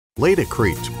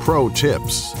LATICRETE Pro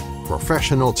Tips,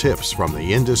 professional tips from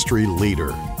the industry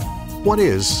leader. What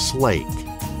is slake?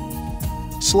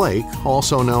 Slake,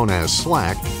 also known as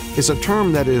slack, is a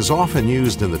term that is often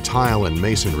used in the tile and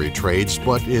masonry trades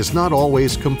but is not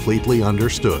always completely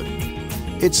understood.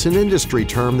 It's an industry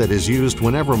term that is used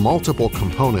whenever multiple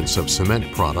components of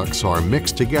cement products are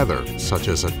mixed together, such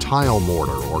as a tile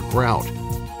mortar or grout.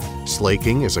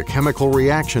 Slaking is a chemical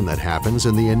reaction that happens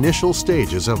in the initial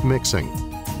stages of mixing.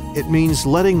 It means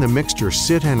letting the mixture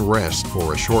sit and rest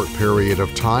for a short period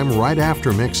of time right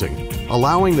after mixing,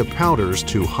 allowing the powders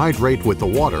to hydrate with the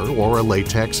water or a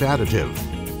latex additive.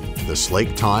 The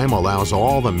slake time allows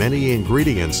all the many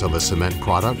ingredients of a cement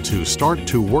product to start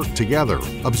to work together,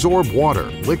 absorb water,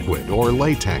 liquid, or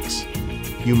latex.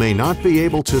 You may not be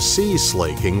able to see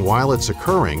slaking while it's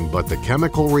occurring, but the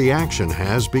chemical reaction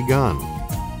has begun.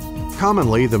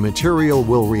 Commonly, the material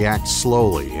will react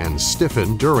slowly and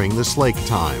stiffen during the slake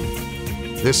time.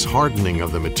 This hardening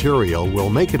of the material will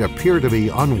make it appear to be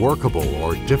unworkable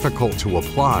or difficult to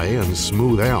apply and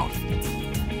smooth out.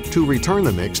 To return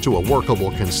the mix to a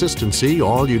workable consistency,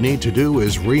 all you need to do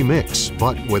is remix,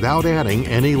 but without adding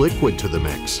any liquid to the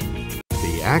mix.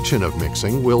 The action of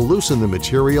mixing will loosen the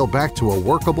material back to a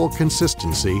workable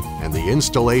consistency, and the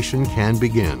installation can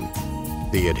begin.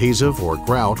 The adhesive or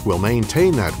grout will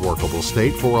maintain that workable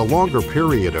state for a longer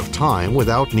period of time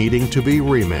without needing to be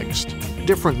remixed.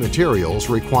 Different materials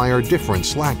require different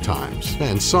slack times,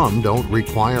 and some don't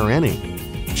require any.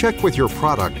 Check with your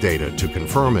product data to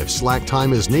confirm if slack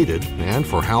time is needed and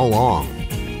for how long.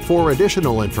 For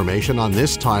additional information on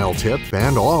this tile tip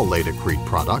and all LATICRETE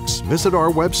products, visit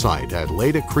our website at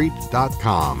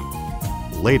laticrete.com.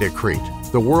 LATICRETE,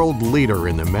 the world leader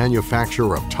in the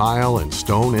manufacture of tile and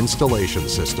stone installation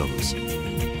systems.